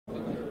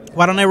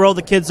Why don't I roll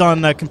the kids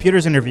on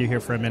computers interview here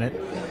for a minute?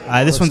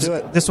 This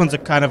one's a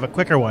kind of a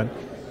quicker one,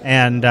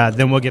 and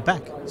then we'll get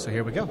back. So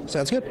here we go.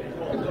 Sounds good.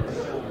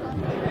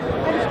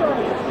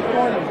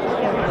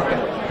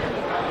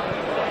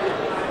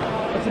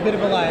 It's a bit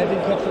of a lie. I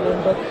didn't catch the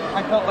one, but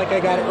I felt like I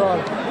got it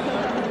wrong.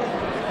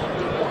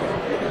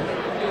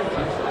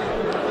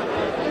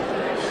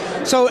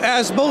 So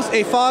as both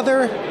a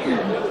father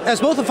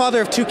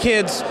of two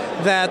kids,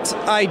 that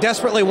I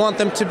desperately want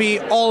them to be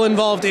all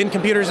involved in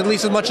computers at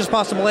least as much as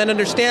possible, and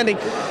understanding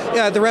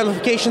the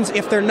ramifications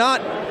if they're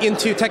not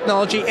into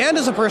technology, and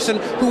as a person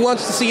who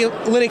wants to see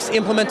Linux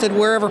implemented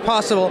wherever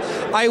possible,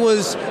 I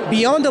was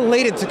beyond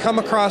elated to come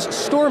across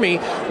Stormy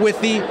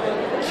with the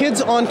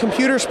Kids on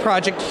Computers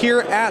project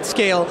here at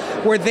Scale,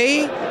 where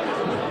they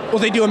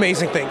do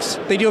amazing things.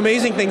 They do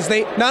amazing things.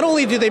 They not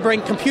only do they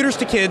bring computers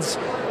to kids,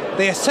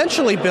 they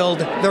essentially build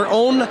their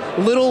own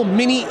little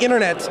mini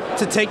internet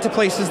to take to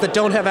places that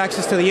don't have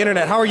access to the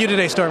internet. How are you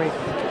today, Stormy?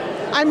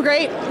 I'm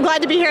great.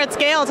 Glad to be here at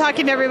Scale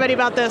talking to everybody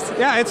about this.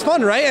 Yeah, it's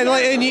fun, right?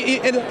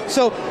 And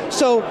so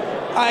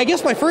I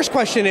guess my first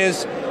question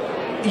is,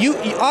 you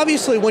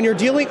obviously when you're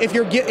dealing, if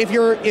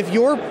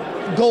your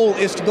goal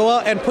is to go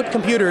out and put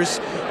computers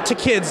to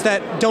kids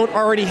that don't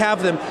already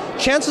have them,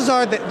 chances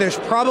are that there's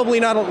probably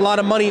not a lot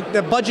of money.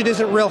 The budget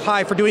isn't real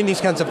high for doing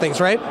these kinds of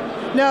things, right?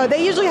 No,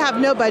 they usually have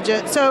no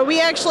budget. So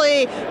we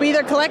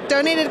either collect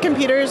donated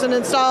computers and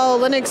install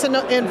Linux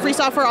and free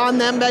software on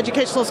them, the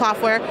educational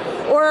software,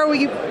 or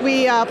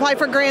we apply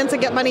for grants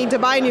and get money to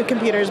buy new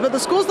computers. But the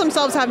schools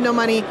themselves have no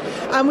money.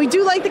 We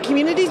do like the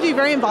communities to be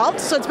very involved,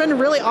 so it's been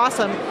really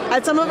awesome.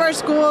 At some of our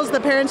schools, the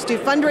parents do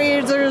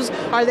fundraisers,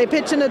 or they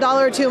pitch in $1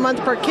 or $2 a month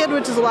per kid,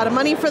 which is a lot of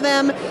money for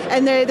them,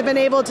 and they've been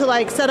able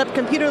to set up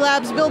computer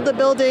labs, build the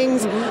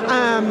buildings.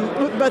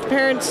 Both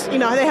parents, they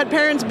had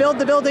parents build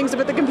the buildings to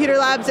put the computer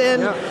labs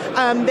in.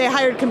 Yeah. They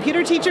hired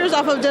computer teachers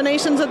off of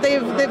donations that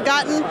they've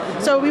gotten.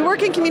 So we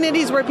work in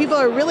communities where people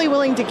are really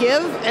willing to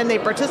give and they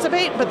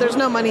participate, but there's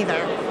no money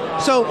there.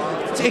 So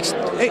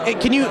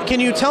can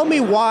you tell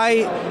me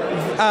why?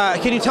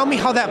 Can you tell me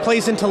how that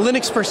plays into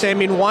Linux per se? I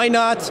mean, why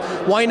not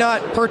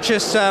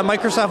purchase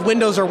Microsoft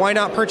Windows, or why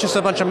not purchase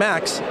a bunch of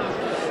Macs?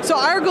 So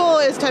our goal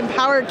is to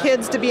empower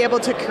kids to be able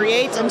to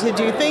create and to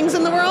do things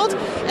in the world.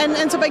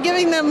 And so by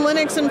giving them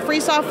Linux and free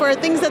software,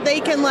 things that they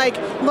can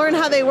learn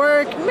how they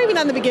work, maybe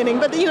not in the beginning,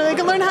 but they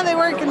can learn how they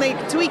work and they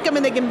tweak them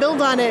and they can build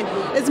on it,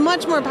 is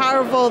much more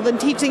powerful than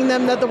teaching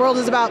them that the world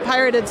is about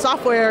pirated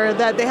software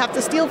that they have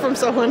to steal from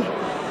someone.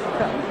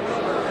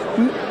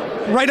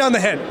 Right on the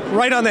head,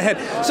 right on the head.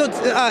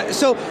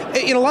 So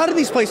in a lot of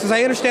these places,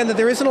 I understand that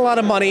there isn't a lot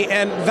of money,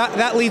 and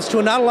that leads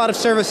to not a lot of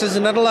services,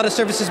 and not a lot of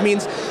services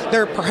means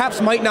there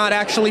perhaps might not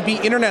actually be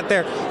internet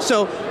there.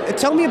 So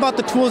tell me about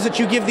the tools that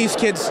you give these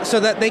kids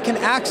so that they can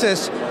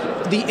access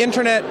the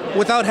internet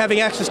without having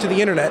access to the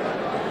internet.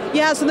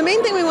 Yeah, so the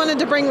main thing we wanted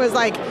to bring was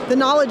the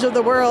knowledge of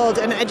the world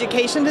and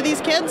education to these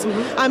kids.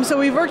 So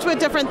we've worked with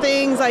different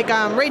things like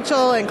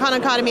Rachel and Khan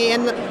Academy,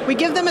 and we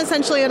give them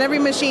essentially on every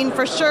machine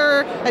for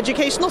sure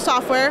educational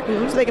software,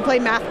 so they can play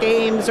math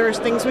games or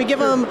things. We give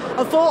them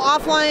a full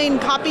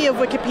offline copy of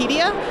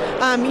Wikipedia,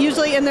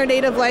 usually in their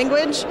native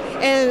language,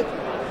 and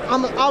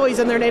always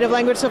in their native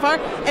language so far,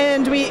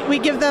 and we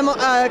give them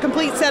a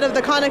complete set of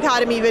the Khan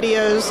Academy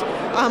videos,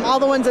 all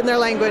the ones in their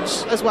language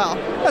as well.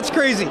 That's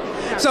crazy.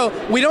 So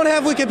we don't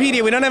have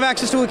Wikipedia, we don't have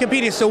access to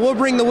Wikipedia, so we'll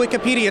bring the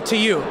Wikipedia to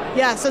you.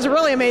 Yes, it's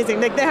really amazing.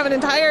 They have an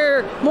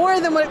entire, more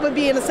than what it would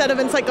be in a set of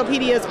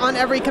encyclopedias on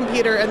every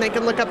computer, and they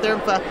can look up their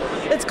info.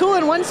 It's cool,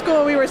 in one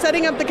school we were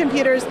setting up the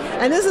computers,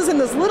 and this is in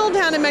this little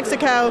town in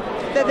Mexico,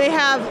 that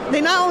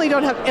they not only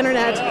don't have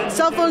internet,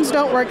 cell phones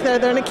don't work there,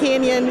 they're in a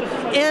canyon,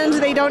 and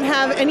they don't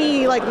have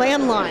any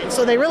landlines,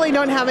 so they really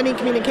don't have any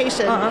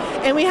communication.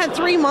 And we had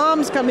 3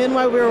 moms come in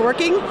while we were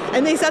working,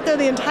 and they sat there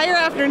the entire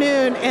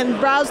afternoon and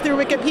browsed through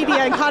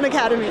Wikipedia and Khan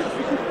Academy.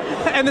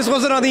 And this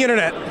wasn't on the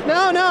internet?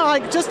 No,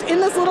 just in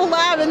this little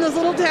lab, in this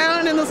little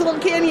town, in this little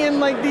canyon,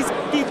 these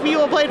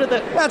people played with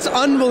it. That's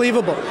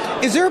unbelievable.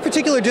 Is there a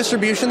particular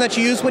distribution that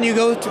you use when you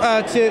go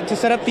to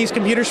set up these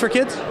computers for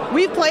kids?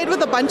 We've played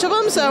with a bunch of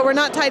them, so we're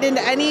not tied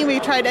into any.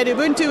 We've tried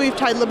Ubuntu, we've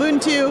tried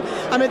Lubuntu.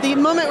 At the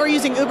moment we're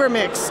using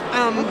UberMix.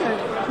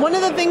 One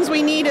of the things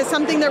we need is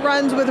something that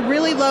runs with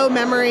really low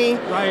memory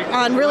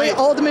on really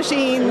old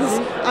machines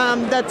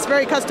that's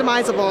very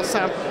customizable.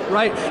 So.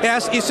 Right.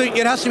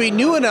 It has to be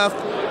new enough.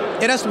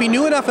 It has to be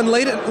new enough and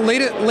late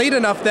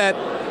enough that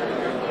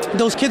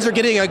those kids are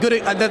getting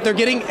that they're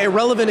getting a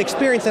relevant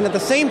experience, and at the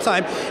same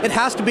time, it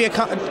has to be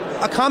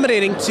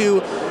accommodating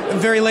to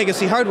very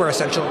legacy hardware,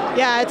 essentially.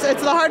 Yeah, it's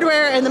the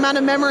hardware and the amount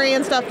of memory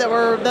and stuff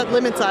that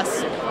limits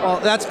us.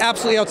 Well, that's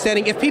absolutely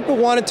outstanding. If people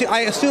wanted to,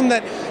 I assume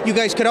that you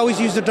guys could always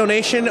use a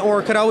donation,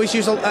 or could always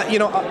use a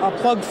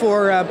plug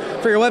for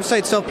your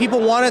website. So if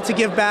people wanted to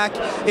give back,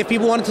 if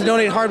people wanted to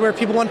donate hardware, if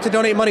people wanted to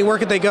donate money, where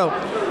could they go?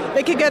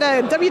 they could go to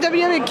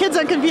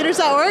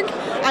www.kidsoncomputers.org.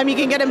 You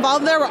can get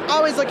involved there. We're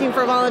always looking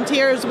for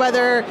volunteers,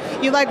 whether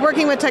you like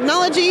working with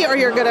technology or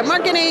you're good at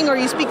marketing or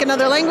you speak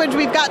another language.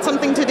 We've got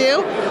something to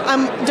do.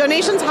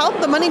 Donations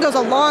help. The money goes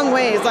a long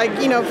ways.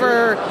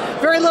 For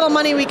very little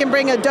money, we can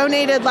bring a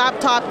donated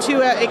laptop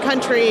to a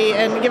country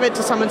and give it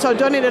to someone. So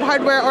donated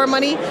hardware or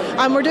money.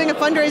 We're doing a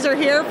fundraiser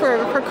here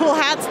for cool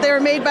hats. They were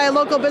made by a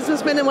local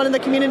businessman in one of the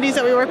communities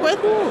that we work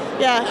with.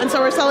 Yeah, and so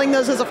we're selling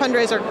those as a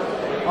fundraiser.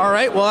 All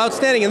right, well,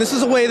 outstanding. And this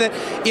is a way that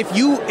if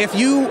you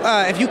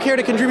care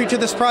to contribute to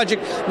this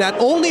project, not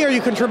only are you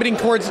contributing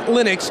towards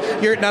Linux,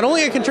 you're not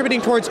only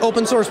contributing towards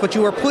open source, but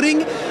you are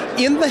putting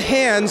in the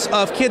hands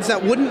of kids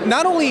that wouldn't.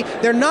 Not only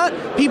they're not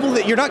people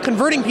that you're not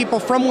converting people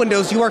from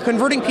Windows, you are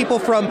converting people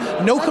from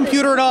no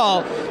computer at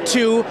all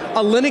to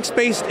a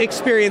Linux-based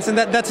experience, and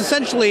that's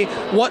essentially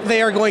what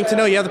they are going to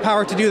know. You have the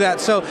power to do that.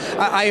 So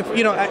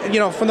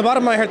from the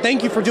bottom of my heart,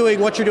 thank you for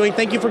doing what you're doing.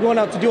 Thank you for going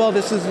out to do all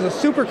this. This is a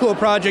super cool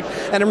project,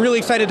 and I'm really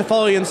excited to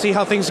follow you and see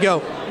how things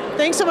go.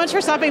 Thanks so much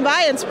for stopping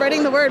by and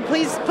spreading the word.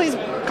 Please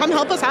come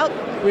help us out.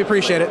 We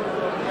appreciate it.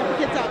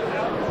 Kids out.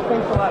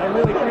 Thanks a lot. I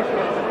really appreciate it.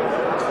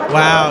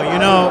 Wow,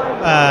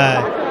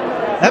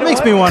 that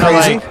makes me want to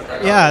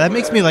that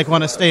makes me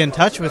want to stay in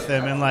touch with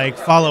them and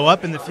follow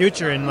up in the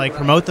future and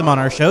promote them on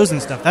our shows and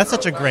stuff. That's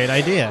such a great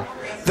idea.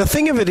 The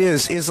thing of it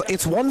is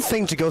it's one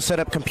thing to go set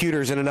up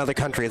computers in another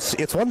country.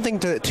 It's one thing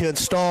to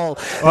install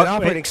an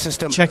operating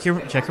system. Check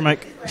your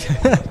mic.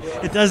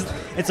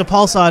 It's a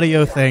pulse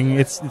audio thing.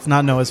 It's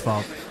not Noah's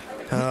fault.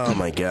 Oh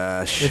my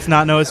gosh. It's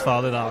not Noah's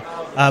fault at all.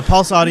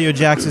 Pulse Audio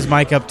jacks his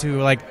mic up to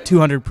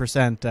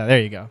 200%. There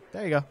you go.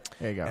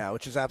 Yeah,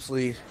 which is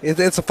absolutely,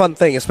 it's a fun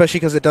thing, especially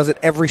because it does it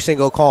every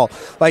single call.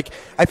 I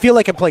feel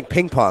like I'm playing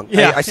ping pong.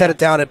 Yeah, I set it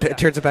down and it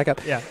turns it back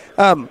up. Yeah.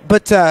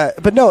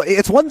 But no,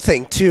 it's one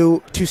thing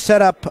to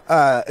set up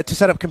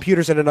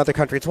computers in another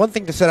country. It's one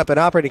thing to set up an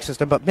operating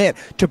system, but man,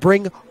 to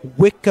bring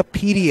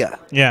Wikipedia.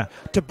 Yeah.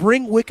 To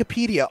bring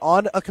Wikipedia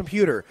on a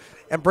computer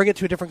and bring it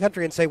to a different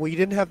country and say, well, you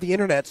didn't have the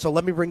internet, so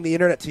let me bring the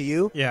internet to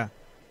you. Yeah.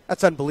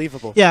 That's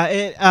unbelievable. Yeah,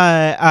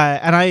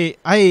 and I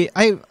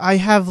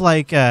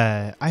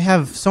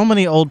have so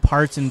many old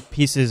parts and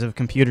pieces of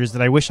computers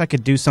that I wish I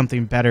could do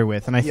something better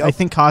with, and I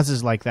think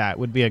causes like that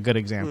would be a good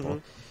example.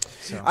 Mm-hmm.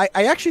 So.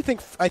 I actually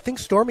think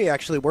Stormy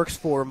actually works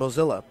for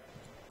Mozilla,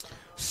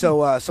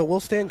 so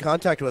we'll stay in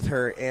contact with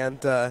her, and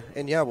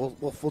yeah,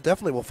 we'll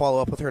definitely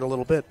follow up with her in a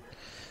little bit.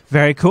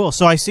 Very cool.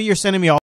 So I see you're sending me all